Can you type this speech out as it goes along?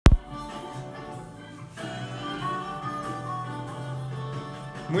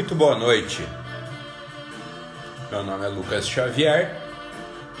Muito boa noite, meu nome é Lucas Xavier,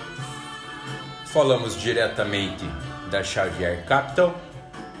 falamos diretamente da Xavier Capital,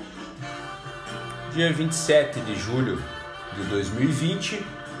 dia 27 de julho de 2020,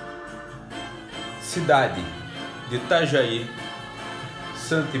 cidade de Itajaí,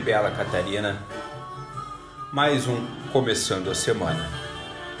 Santa e Bela Catarina, mais um Começando a Semana.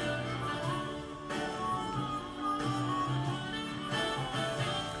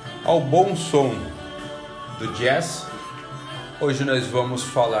 Ao bom som do jazz, hoje nós vamos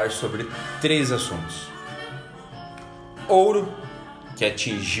falar sobre 3 assuntos. Ouro, que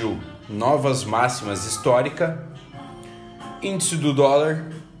atingiu novas máximas históricas, índice do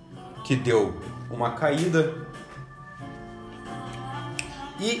dólar, que deu uma caída,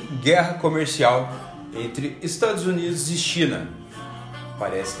 e guerra comercial entre Estados Unidos e China.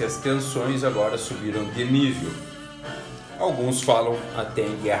 Parece que as tensões agora subiram de nível. Alguns falam até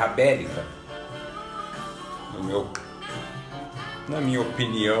em guerra bélica. Na minha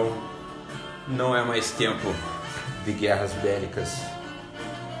opinião, não é mais tempo de guerras bélicas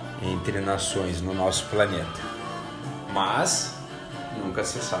entre nações no nosso planeta. Mas nunca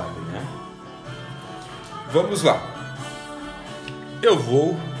se sabe, né? Vamos lá. Eu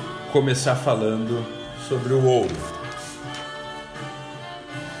vou começar falando sobre o ouro.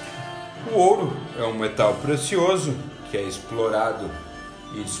 O ouro é um metal precioso que é explorado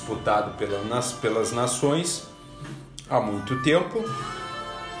e disputado pelas nações há muito tempo.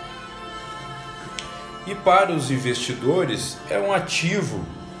 E para os investidores é um ativo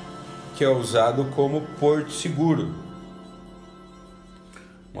que é usado como porto seguro.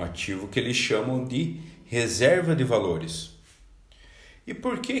 Um ativo que eles chamam de reserva de valores. E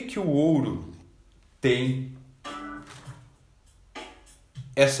por que o ouro tem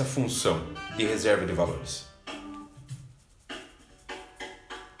essa função de reserva de valores?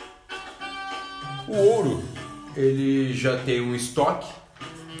 O ouro, ele já tem um estoque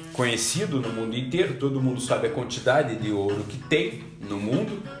conhecido no mundo inteiro, todo mundo sabe a quantidade de ouro que tem no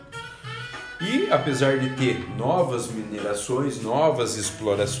mundo. E apesar de ter novas minerações, novas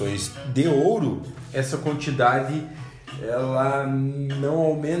explorações de ouro, essa quantidade ela não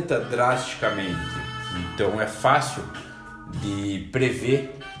aumenta drasticamente. Então é fácil de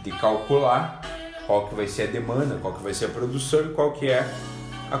prever, de calcular qual que vai ser a demanda, qual que vai ser a produção e qual que é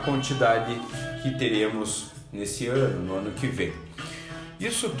a quantidade que teremos nesse ano, no ano que vem.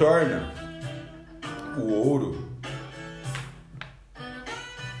 Isso torna o ouro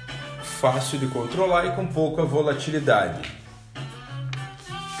fácil de controlar e com pouca volatilidade.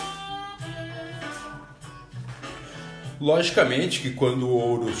 Logicamente que quando o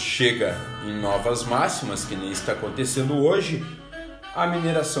ouro chega em novas máximas, que nem está acontecendo hoje, a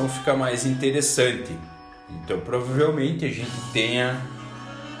mineração fica mais interessante. Então provavelmente a gente tenha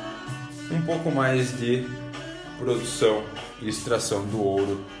um pouco mais de produção e extração do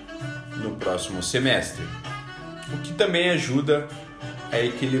ouro no próximo semestre, o que também ajuda a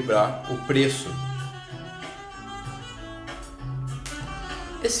equilibrar o preço.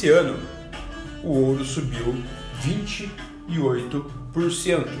 Esse ano o ouro subiu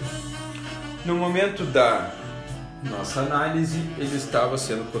 28%. No momento da nossa análise, ele estava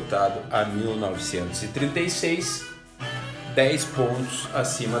sendo cotado a 1936, 10 pontos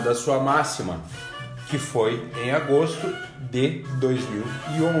acima da sua máxima, que foi em agosto de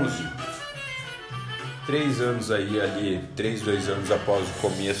 2011. 2 anos após o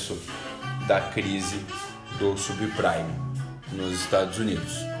começo da crise do subprime nos Estados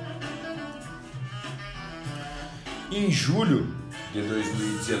Unidos. Em julho de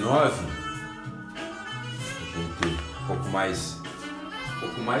 2019, pouco mais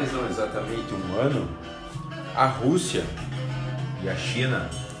não, exatamente um ano, a Rússia e a China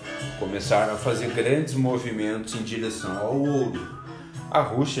começaram a fazer grandes movimentos em direção ao ouro. A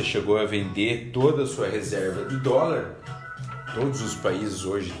Rússia chegou a vender toda a sua reserva de dólar. Todos os países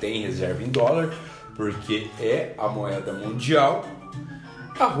hoje têm reserva em dólar, porque é a moeda mundial.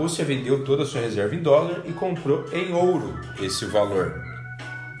 A Rússia vendeu toda a sua reserva em dólar e comprou em ouro esse valor,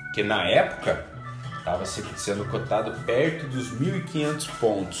 que na época estava sendo cotado perto dos 1.500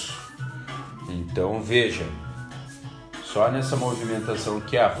 pontos. Então veja, só nessa movimentação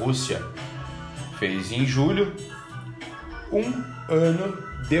que a Rússia fez em julho, um ano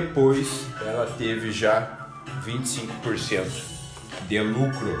depois ela teve já 25% de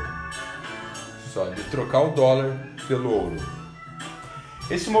lucro, só de trocar o dólar pelo ouro.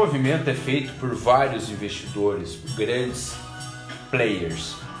 Esse movimento é feito por vários investidores, grandes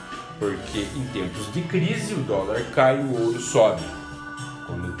players, porque em tempos de crise o dólar cai e o ouro sobe,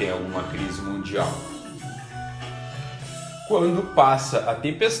 quando tem alguma crise mundial. Quando passa a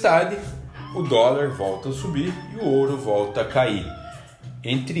tempestade, o dólar volta a subir e o ouro volta a cair.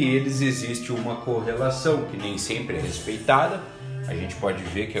 Entre eles existe uma correlação que nem sempre é respeitada. A gente pode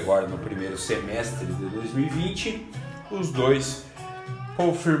ver que agora no primeiro semestre de 2020, os dois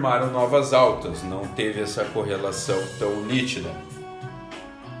confirmaram novas altas, não teve essa correlação tão nítida.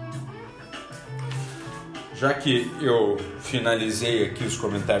 Já que eu finalizei aqui os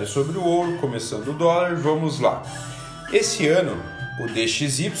comentários sobre o ouro, começando o dólar, vamos lá. Esse ano, o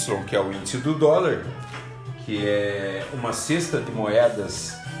DXY, que é o índice do dólar, que é uma cesta de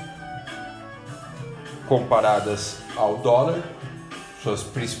moedas comparadas ao dólar, suas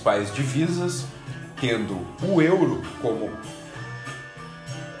principais divisas, tendo o euro como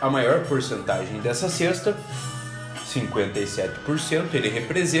a maior porcentagem dessa cesta, 57%, ele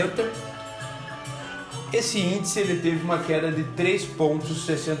representa. Esse índice ele teve uma queda de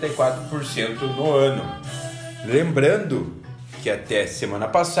 3,64% no ano. Lembrando que até semana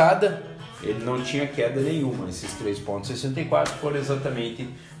passada ele não tinha queda nenhuma. Esses 3,64 foram exatamente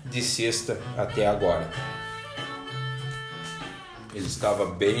de sexta até agora. Ele estava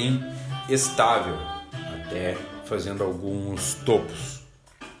bem estável, até fazendo alguns topos.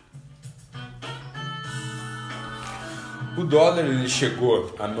 O dólar ele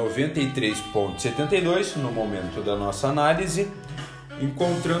chegou a 93,72 no momento da nossa análise,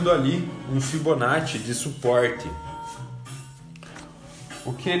 encontrando ali um Fibonacci de suporte.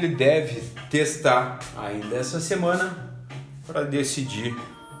 O que ele deve testar ainda essa semana para decidir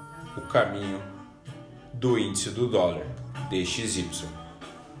o caminho do índice do dólar, DXY.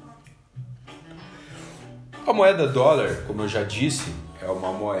 A moeda dólar, como eu já disse, é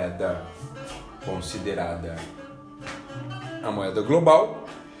uma moeda considerada a moeda global.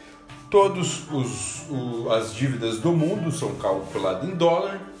 Todas as dívidas do mundo são calculadas em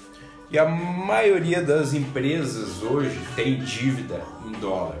dólar e a maioria das empresas hoje tem dívida em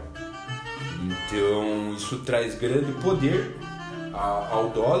dólar. Então isso traz grande poder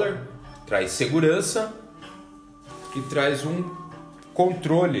ao dólar, traz segurança e traz um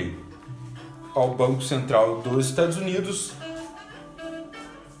controle ao Banco Central dos Estados Unidos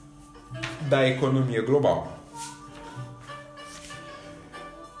da economia global.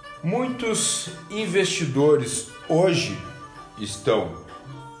 Muitos investidores hoje estão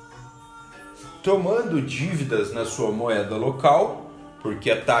tomando dívidas na sua moeda local,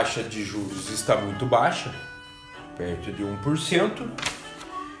 porque a taxa de juros está muito baixa, perto de 1%,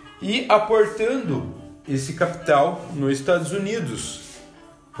 e aportando esse capital nos Estados Unidos,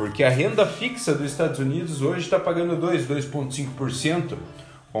 porque a renda fixa dos Estados Unidos hoje está pagando 2,5%,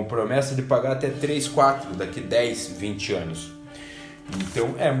 com promessa de pagar até 3, 4 daqui 10, 20 anos.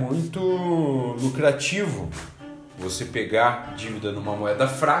 Então é muito lucrativo você pegar dívida numa moeda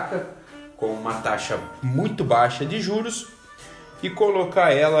fraca, com uma taxa muito baixa de juros, e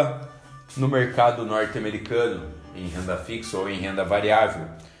colocar ela no mercado norte-americano, em renda fixa ou em renda variável,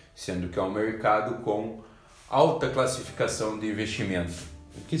 sendo que é um mercado com alta classificação de investimento,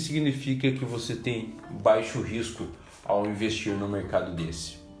 o que significa que você tem baixo risco ao investir no mercado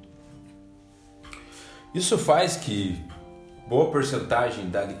desse. Isso faz que boa porcentagem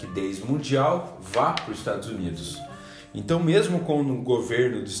da liquidez mundial vá para os Estados Unidos. Então, mesmo com o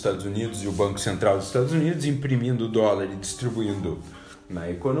governo dos Estados Unidos e o Banco Central dos Estados Unidos imprimindo dólar e distribuindo na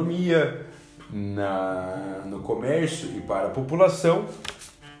economia, no comércio e para a população,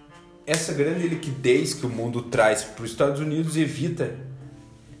 essa grande liquidez que o mundo traz para os Estados Unidos evita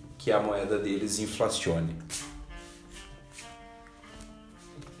que a moeda deles inflacione.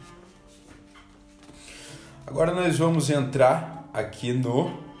 Agora nós vamos entrar aqui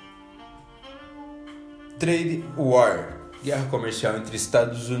no Trade War, guerra comercial entre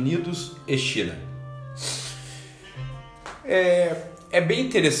Estados Unidos e China. É bem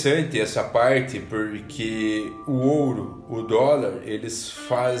interessante essa parte, porque o ouro, o dólar, eles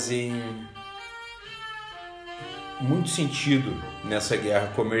fazem muito sentido nessa guerra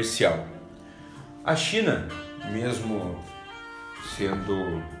comercial. A China, mesmo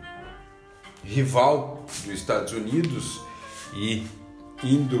sendo rival dos Estados Unidos e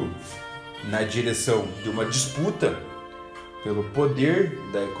indo na direção de uma disputa pelo poder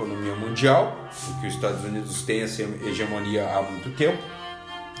da economia mundial, porque os Estados Unidos têm essa hegemonia há muito tempo,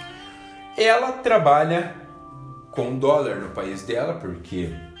 ela trabalha com dólar no país dela,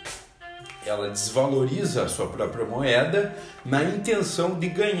 porque ela desvaloriza a sua própria moeda na intenção de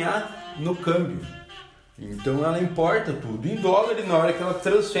ganhar no câmbio. Então ela importa tudo em dólar e na hora que ela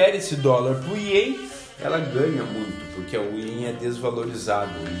transfere esse dólar para o Ien, ela ganha muito, porque o Ien é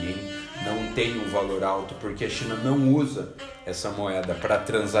desvalorizado, o Ien não tem um valor alto, porque a China não usa essa moeda para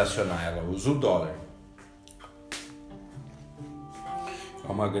transacionar, ela usa o dólar.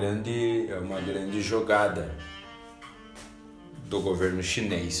 é uma grande jogada do governo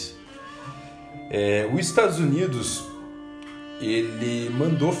chinês. Os Estados Unidos, ele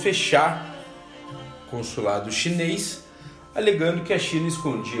mandou fechar o consulado chinês, alegando que a China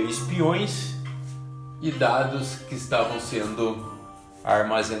escondia espiões e dados que estavam sendo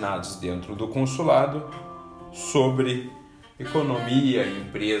armazenados dentro do consulado sobre economia e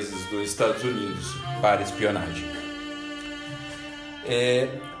empresas dos Estados Unidos para espionagem.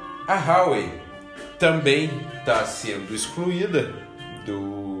 A Huawei também está sendo excluída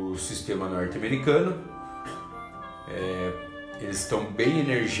do sistema norte-americano. Eles estão bem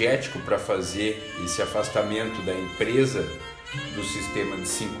energéticos para fazer esse afastamento da empresa do sistema de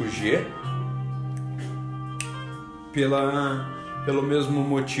 5G pelo mesmo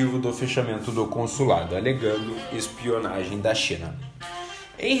motivo do fechamento do consulado, alegando espionagem da China.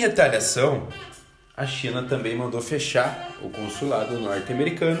 Em retaliação, a China também mandou fechar o consulado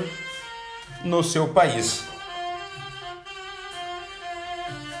norte-americano no seu país.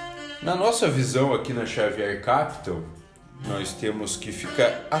 Na nossa visão aqui na Xavier Capital, nós temos que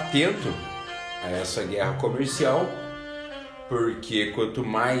ficar atento a essa guerra comercial, porque quanto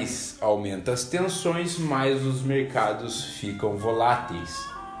mais aumenta as tensões, mais os mercados ficam voláteis.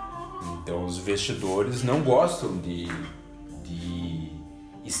 Então os investidores não gostam de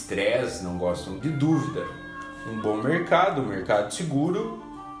estresse, não gostam de dúvida. Um bom mercado, um mercado seguro,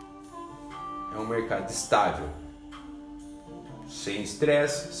 é um mercado estável, sem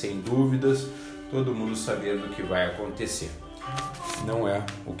estresse, sem dúvidas, todo mundo sabendo o que vai acontecer. Não é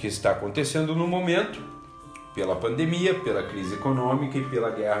o que está acontecendo no momento, pela pandemia, pela crise econômica e pela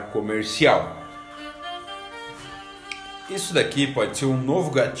guerra comercial. Isso daqui pode ser um novo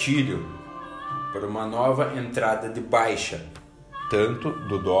gatilho para uma nova entrada de baixa, tanto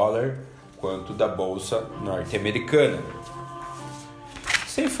do dólar quanto da bolsa norte-americana.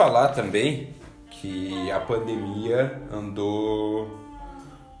 Sem falar também que a pandemia andou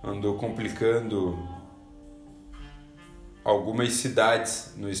complicando algumas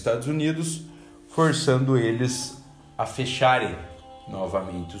cidades nos Estados Unidos, forçando eles a fecharem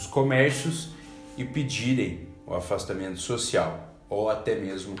novamente os comércios e pedirem o afastamento social ou até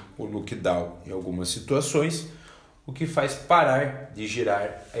mesmo o lockdown em algumas situações, o que faz parar de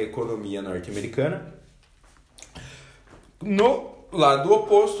girar a economia norte-americana. No lado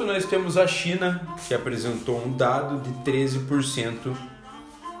oposto, nós temos a China, que apresentou um dado de 13%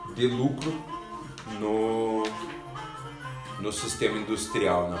 de lucro no sistema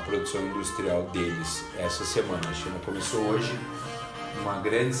industrial, na produção industrial deles essa semana. A China começou hoje uma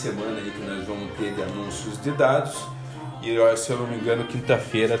grande semana aí que nós vamos ter de anúncios de dados, e se eu não me engano,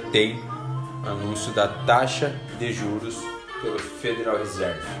 quinta-feira tem anúncio da taxa de juros pelo Federal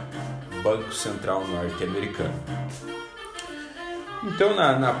Reserve, Banco Central norte-americano. Então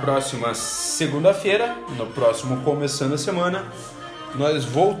na próxima segunda-feira, no próximo Começando a Semana, nós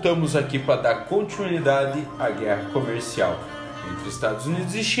voltamos aqui para dar continuidade à guerra comercial entre Estados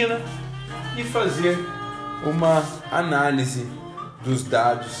Unidos e China e fazer uma análise dos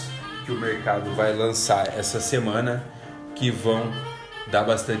dados que o mercado vai lançar essa semana, que vão dar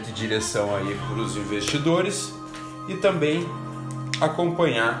bastante direção aí para os investidores, e também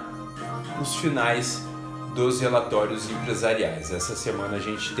acompanhar os finais dos relatórios empresariais. Essa semana a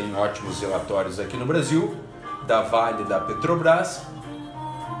gente tem ótimos relatórios aqui no Brasil, da Vale e da Petrobras.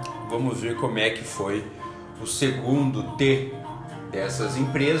 Vamos ver como é que foi o segundo T dessas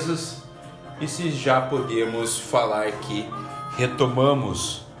empresas e se já podemos falar que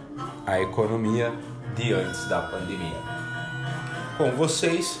retomamos a economia de antes da pandemia. Com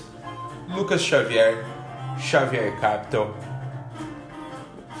vocês, Lucas Xavier, Xavier Capital.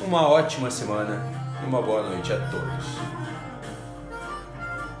 Uma ótima semana e uma boa noite a todos.